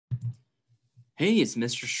Hey, it's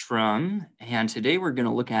Mr. Shrum, and today we're going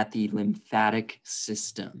to look at the lymphatic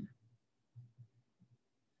system.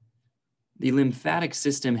 The lymphatic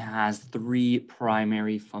system has three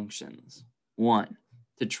primary functions. One,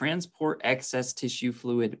 to transport excess tissue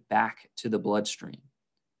fluid back to the bloodstream.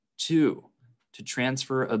 Two, to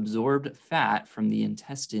transfer absorbed fat from the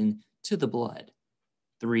intestine to the blood.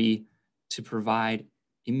 Three, to provide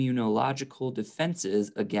immunological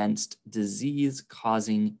defenses against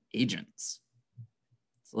disease-causing agents.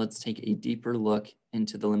 So let's take a deeper look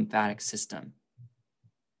into the lymphatic system.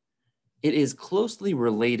 It is closely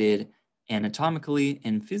related anatomically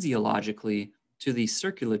and physiologically to the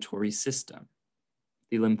circulatory system.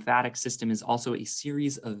 The lymphatic system is also a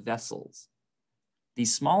series of vessels. The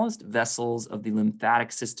smallest vessels of the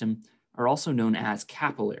lymphatic system are also known as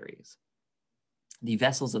capillaries. The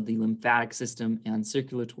vessels of the lymphatic system and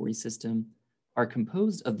circulatory system are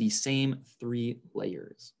composed of the same three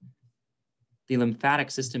layers. The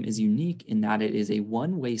lymphatic system is unique in that it is a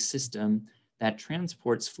one-way system that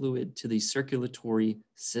transports fluid to the circulatory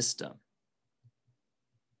system.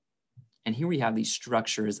 And here we have the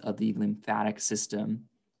structures of the lymphatic system.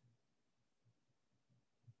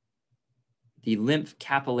 The lymph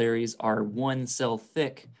capillaries are one cell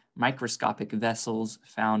thick microscopic vessels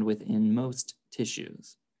found within most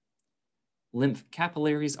tissues. Lymph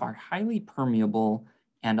capillaries are highly permeable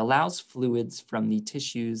and allows fluids from the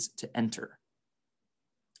tissues to enter.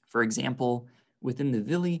 For example, within the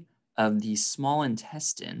villi of the small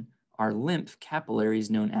intestine are lymph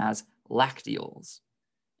capillaries known as lacteals.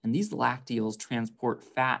 And these lacteals transport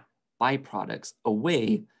fat byproducts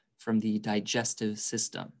away from the digestive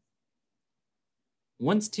system.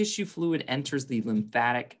 Once tissue fluid enters the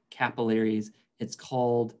lymphatic capillaries, it's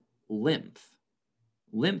called lymph.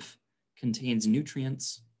 Lymph contains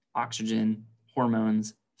nutrients, oxygen,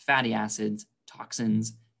 hormones, fatty acids,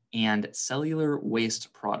 toxins, and cellular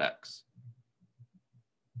waste products.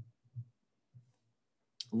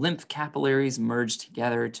 Lymph capillaries merge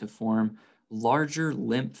together to form larger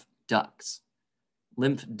lymph ducts.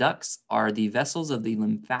 Lymph ducts are the vessels of the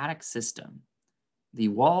lymphatic system. The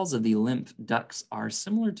walls of the lymph ducts are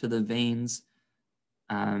similar to the veins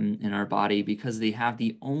in our body because they have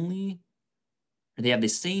the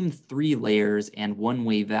same three layers and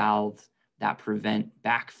one-way valves that prevent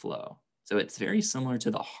backflow. So it's very similar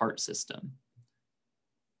to the heart system.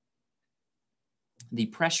 The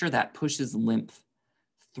pressure that pushes lymph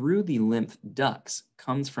through the lymph ducts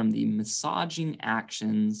comes from the massaging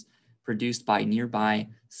actions produced by nearby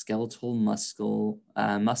skeletal muscle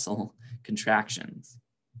contractions.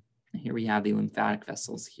 And here we have the lymphatic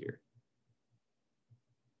vessels here.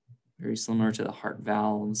 Very similar to the heart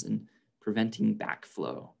valves and preventing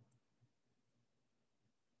backflow.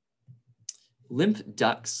 Lymph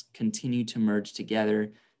ducts continue to merge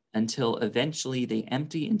together until eventually they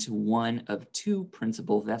empty into one of two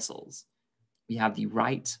principal vessels. We have the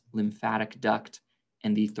right lymphatic duct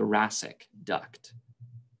and the thoracic duct,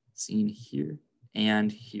 seen here and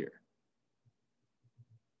here.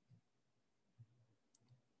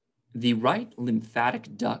 The right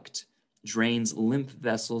lymphatic duct drains lymph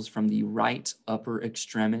vessels from the right upper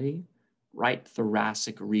extremity, right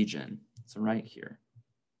thoracic region, so right here,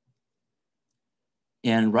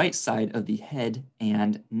 and right side of the head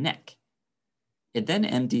and neck. It then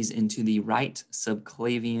empties into the right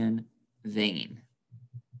subclavian vein.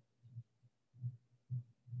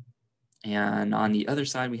 And on the other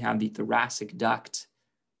side, we have the thoracic duct.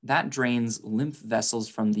 That drains lymph vessels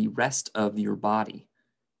from the rest of your body.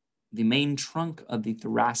 The main trunk of the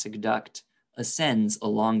thoracic duct ascends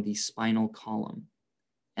along the spinal column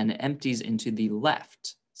and empties into the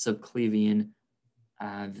left subclavian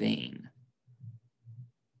vein.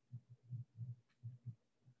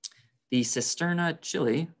 The cisterna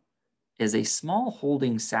chyli is a small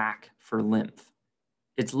holding sac for lymph.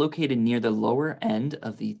 It's located near the lower end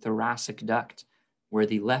of the thoracic duct where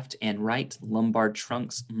the left and right lumbar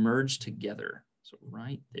trunks merge together. So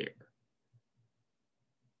right there.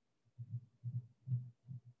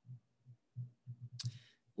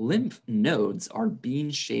 Lymph nodes are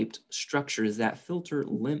bean-shaped structures that filter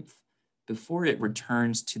lymph before it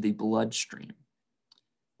returns to the bloodstream.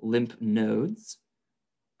 Lymph nodes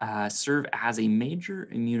serve as a major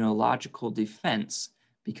immunological defense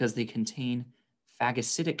because they contain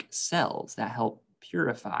phagocytic cells that help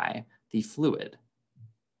purify the fluid.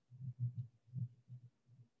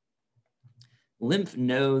 Lymph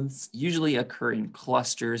nodes usually occur in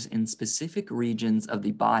clusters in specific regions of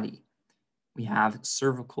the body. We have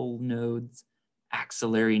cervical nodes,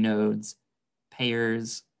 axillary nodes,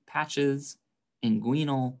 pairs, patches,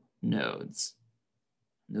 inguinal nodes.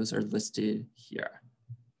 Those are listed here.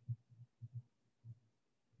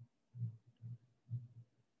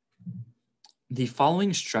 The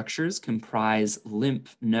following structures comprise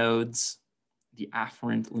lymph nodes. The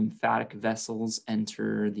afferent lymphatic vessels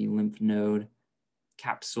enter the lymph node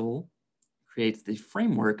capsule, creates the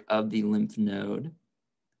framework of the lymph node.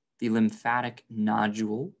 The lymphatic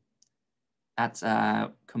nodule, that's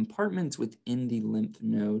compartments within the lymph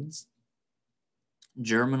nodes.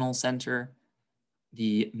 Germinal center,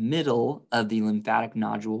 the middle of the lymphatic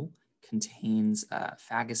nodule contains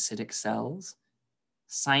phagocytic cells.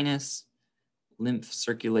 Sinus, lymph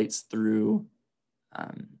circulates through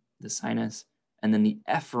the sinus, and then the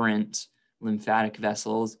efferent lymphatic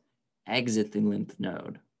vessels exit the lymph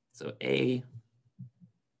node. So A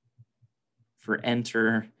for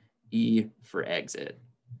enter, E for exit.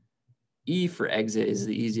 E for exit is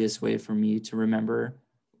the easiest way for me to remember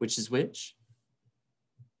which is which.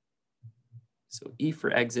 So E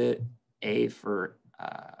for exit, A for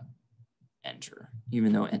enter,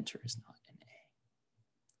 even though enter is not an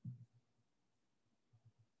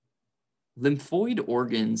A. Lymphoid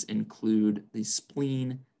organs include the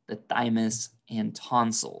spleen, the thymus, and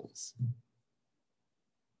tonsils.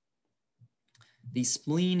 The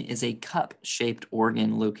spleen is a cup-shaped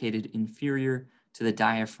organ located inferior to the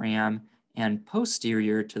diaphragm and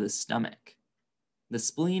posterior to the stomach. The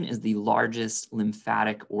spleen is the largest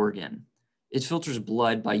lymphatic organ. It filters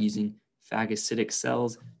blood by using phagocytic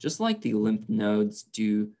cells, just like the lymph nodes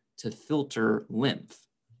do to filter lymph.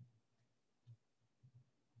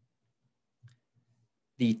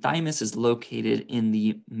 The thymus is located in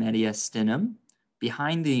the mediastinum,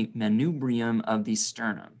 behind the manubrium of the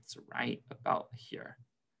sternum, so right about here.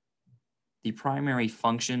 The primary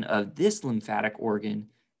function of this lymphatic organ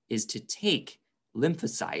is to take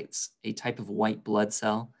lymphocytes, a type of white blood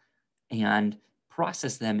cell, and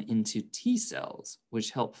process them into T cells,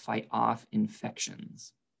 which help fight off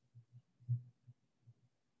infections.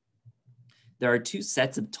 There are two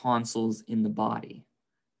sets of tonsils in the body.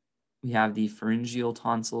 We have the pharyngeal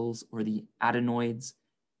tonsils, or the adenoids,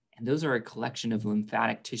 and those are a collection of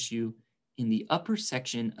lymphatic tissue in the upper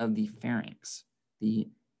section of the pharynx, the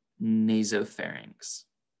nasopharynx.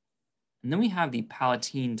 And then we have the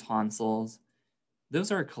palatine tonsils.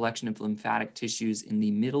 Those are a collection of lymphatic tissues in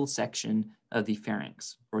the middle section of the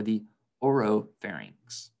pharynx, or the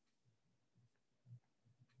oropharynx.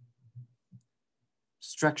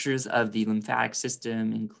 Structures of the lymphatic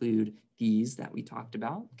system include these that we talked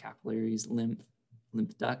about: capillaries, lymph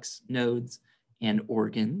ducts, nodes, and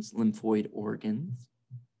organs, lymphoid organs.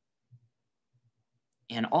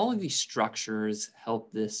 And all of these structures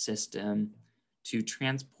help this system to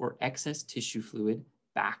transport excess tissue fluid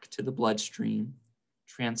back to the bloodstream,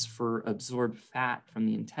 transfer absorbed fat from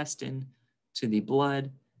the intestine to the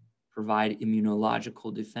blood, provide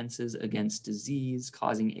immunological defenses against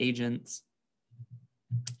disease-causing agents.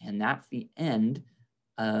 And that's the end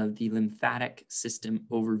of the lymphatic system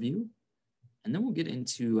overview. And then we'll get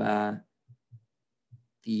into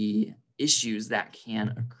the issues that can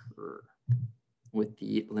occur with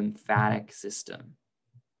the lymphatic system.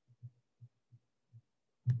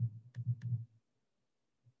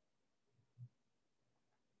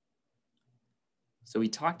 So we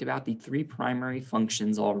talked about the three primary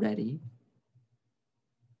functions already.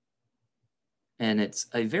 And it's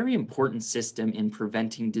a very important system in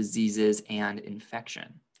preventing diseases and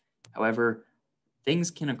infection. However, things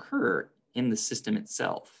can occur in the system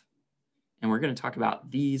itself. And we're going to talk about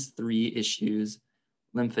these three issues: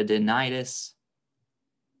 lymphadenitis,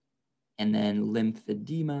 and then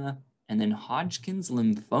lymphedema, and then Hodgkin's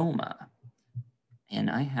lymphoma. And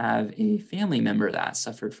I have a family member that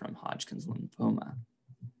suffered from Hodgkin's lymphoma.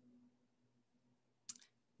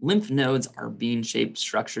 Lymph nodes are bean-shaped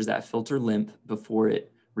structures that filter lymph before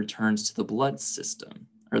it returns to the blood system,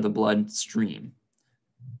 or the bloodstream.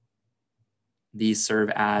 These serve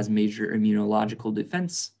as major immunological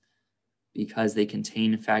defense because they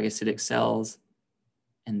contain phagocytic cells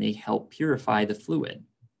and they help purify the fluid.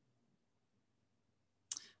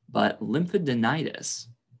 But lymphadenitis,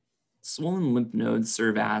 swollen lymph nodes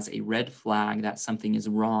serve as a red flag that something is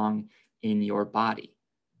wrong in your body.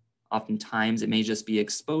 Oftentimes, it may just be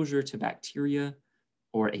exposure to bacteria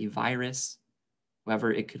or a virus.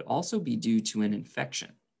 However, it could also be due to an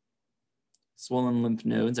infection. Swollen lymph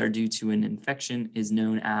nodes are due to an infection is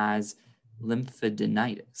known as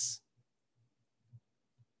lymphadenitis.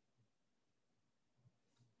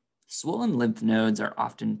 Swollen lymph nodes are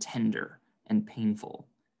often tender and painful.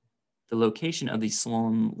 The location of the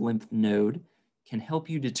swollen lymph node can help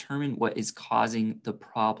you determine what is causing the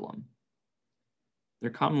problem. They're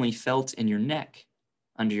commonly felt in your neck,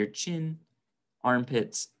 under your chin,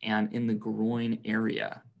 armpits, and in the groin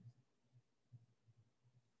area.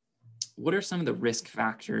 What are some of the risk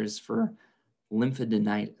factors for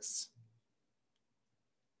lymphadenitis.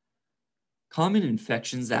 Common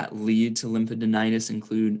infections that lead to lymphadenitis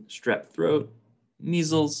include strep throat,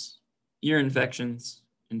 measles, ear infections,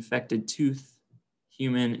 infected tooth,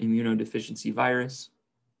 human immunodeficiency virus,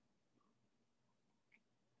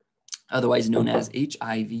 otherwise known as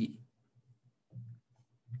HIV.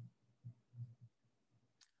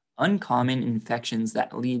 Uncommon infections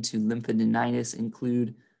that lead to lymphadenitis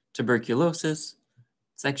include tuberculosis,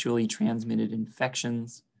 sexually transmitted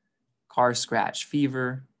infections, car scratch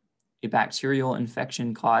fever, a bacterial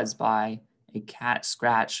infection caused by a cat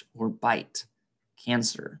scratch or bite,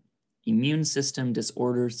 cancer, immune system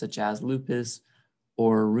disorders such as lupus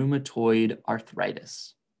or rheumatoid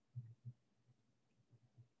arthritis.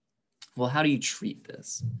 Well, how do you treat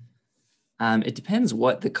this? It depends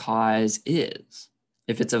what the cause is.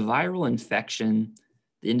 If it's a viral infection,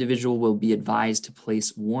 the individual will be advised to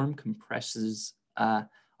place warm compresses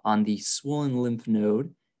on the swollen lymph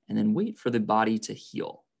node and then wait for the body to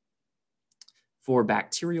heal. For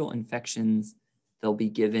bacterial infections, they'll be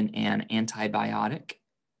given an antibiotic.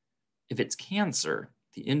 If it's cancer,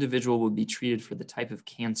 the individual will be treated for the type of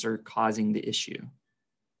cancer causing the issue.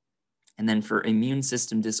 And then for immune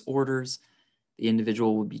system disorders, the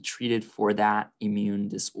individual will be treated for that immune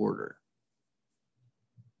disorder.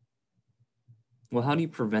 Well, how do you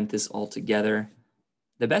prevent this altogether?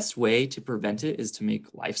 The best way to prevent it is to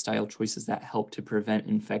make lifestyle choices that help to prevent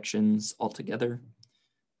infections altogether.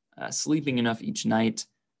 Sleeping enough each night,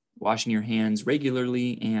 washing your hands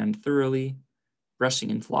regularly and thoroughly,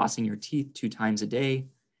 brushing and flossing your teeth 2 times a day,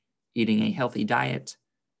 eating a healthy diet.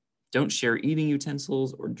 Don't share eating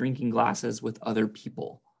utensils or drinking glasses with other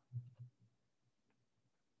people.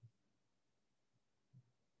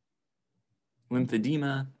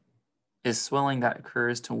 Lymphedema is swelling that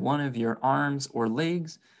occurs to one of your arms or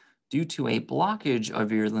legs due to a blockage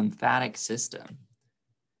of your lymphatic system.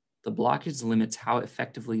 The blockage limits how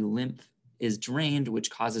effectively lymph is drained,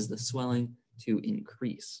 which causes the swelling to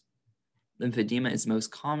increase. Lymphedema is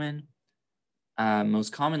most commonly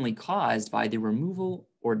caused by the removal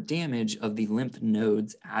or damage of the lymph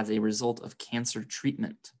nodes as a result of cancer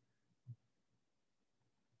treatment.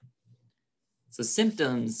 So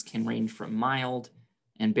symptoms can range from mild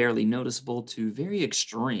and barely noticeable to very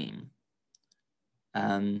extreme.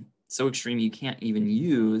 So extreme you can't even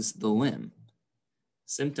use the limb.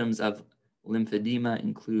 Symptoms of lymphedema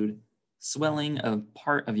include swelling of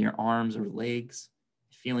part of your arms or legs,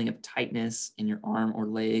 feeling of tightness in your arm or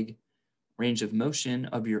leg, range of motion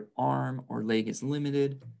of your arm or leg is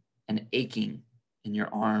limited, and aching in your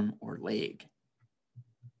arm or leg.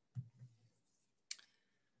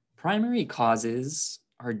 Primary causes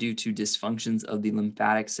are due to dysfunctions of the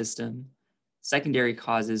lymphatic system. Secondary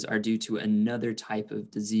causes are due to another type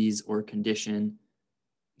of disease or condition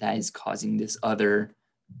that is causing this other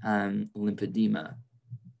lymphedema.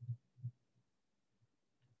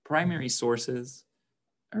 Primary sources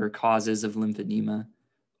or causes of lymphedema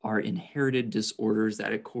are inherited disorders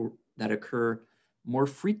that occur more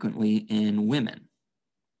frequently in women.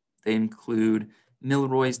 They include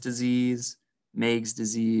Milroy's disease, Meig's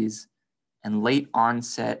disease, and late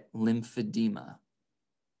onset lymphedema.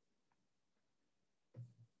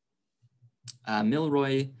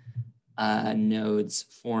 Milroy nodes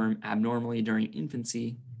form abnormally during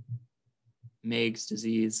infancy. Meig's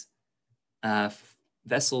disease,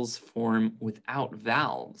 vessels form without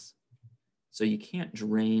valves, so you can't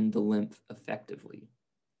drain the lymph effectively.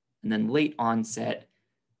 And then late onset,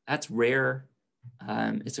 that's rare.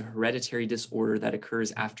 It's a hereditary disorder that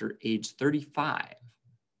occurs after age 35.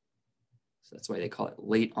 So that's why they call it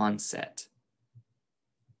late onset.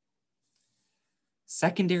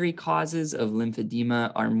 Secondary causes of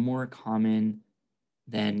lymphedema are more common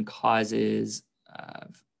than causes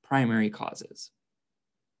of primary causes.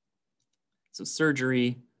 So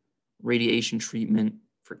surgery, radiation treatment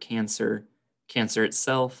for cancer, cancer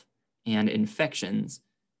itself, and infections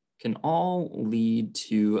can all lead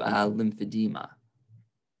to lymphedema.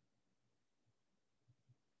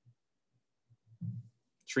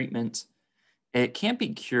 Treatment. It can't be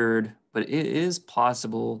cured, but it is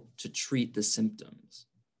possible to treat the symptoms.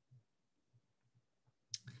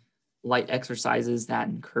 Light exercises that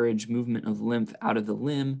encourage movement of lymph out of the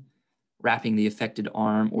limb, wrapping the affected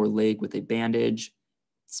arm or leg with a bandage,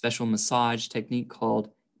 special massage technique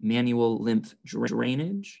called manual lymph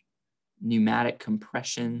drainage, pneumatic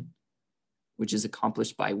compression, which is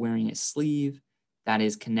accomplished by wearing a sleeve that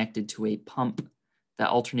is connected to a pump that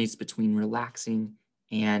alternates between relaxing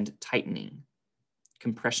and tightening.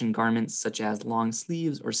 Compression garments such as long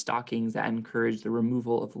sleeves or stockings that encourage the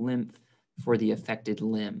removal of lymph for the affected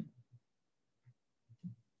limb.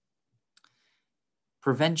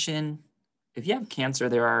 Prevention. If you have cancer,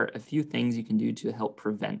 there are a few things you can do to help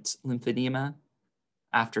prevent lymphedema.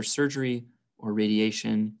 After surgery or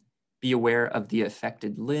radiation, be aware of the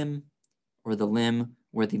affected limb or the limb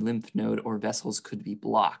where the lymph node or vessels could be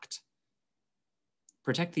blocked.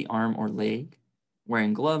 Protect the arm or leg,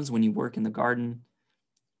 wearing gloves when you work in the garden.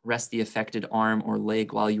 Rest the affected arm or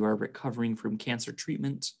leg while you are recovering from cancer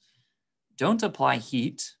treatment. Don't apply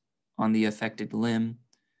heat on the affected limb.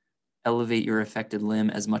 Elevate your affected limb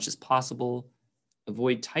as much as possible.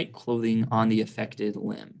 Avoid tight clothing on the affected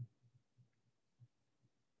limb.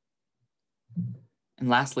 And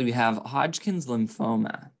lastly, we have Hodgkin's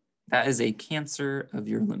lymphoma. That is a cancer of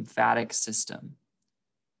your lymphatic system.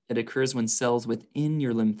 It occurs when cells within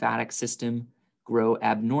your lymphatic system grow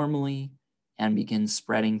abnormally and begin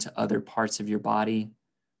spreading to other parts of your body.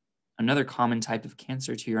 Another common type of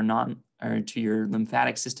cancer to your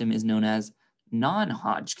lymphatic system is known as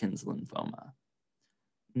non-Hodgkin's lymphoma.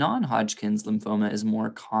 Non-Hodgkin's lymphoma is more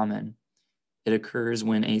common. It occurs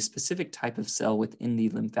when a specific type of cell within the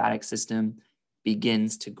lymphatic system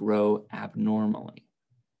begins to grow abnormally.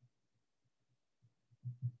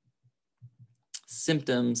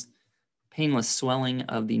 Symptoms: painless swelling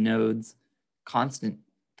of the nodes, constant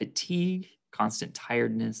fatigue, constant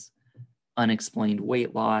tiredness, unexplained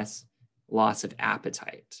weight loss, loss of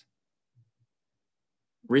appetite.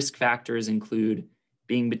 Risk factors include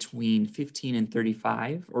being between 15 and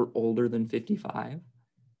 35 or older than 55,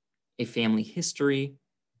 a family history.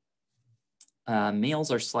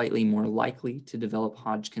 Males are slightly more likely to develop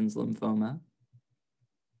Hodgkin's lymphoma.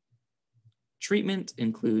 Treatment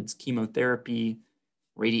includes chemotherapy,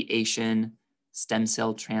 radiation, stem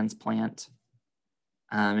cell transplant.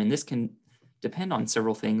 And this can depend on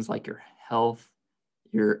several things like your health,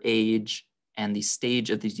 your age, and the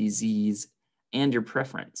stage of the disease, and your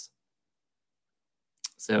preference.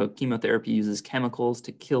 So chemotherapy uses chemicals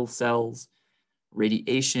to kill cells.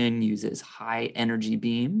 Radiation uses high energy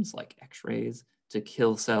beams like X-rays to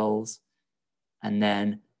kill cells. And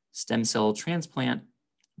then stem cell transplant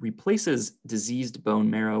replaces diseased bone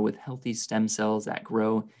marrow with healthy stem cells that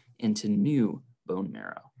grow into new bone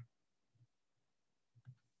marrow.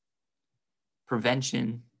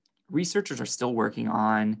 Prevention. Researchers are still working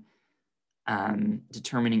on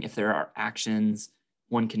determining if there are actions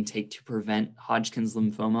one can take to prevent Hodgkin's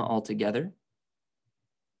lymphoma altogether.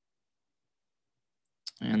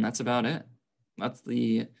 And that's about it. That's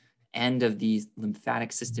the end of these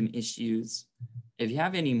lymphatic system issues. If you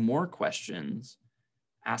have any more questions,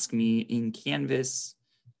 ask me in Canvas,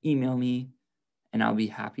 email me, and I'll be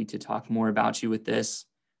happy to talk more about you with this.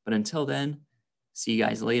 But until then, see you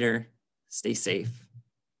guys later. Stay safe.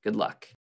 Good luck.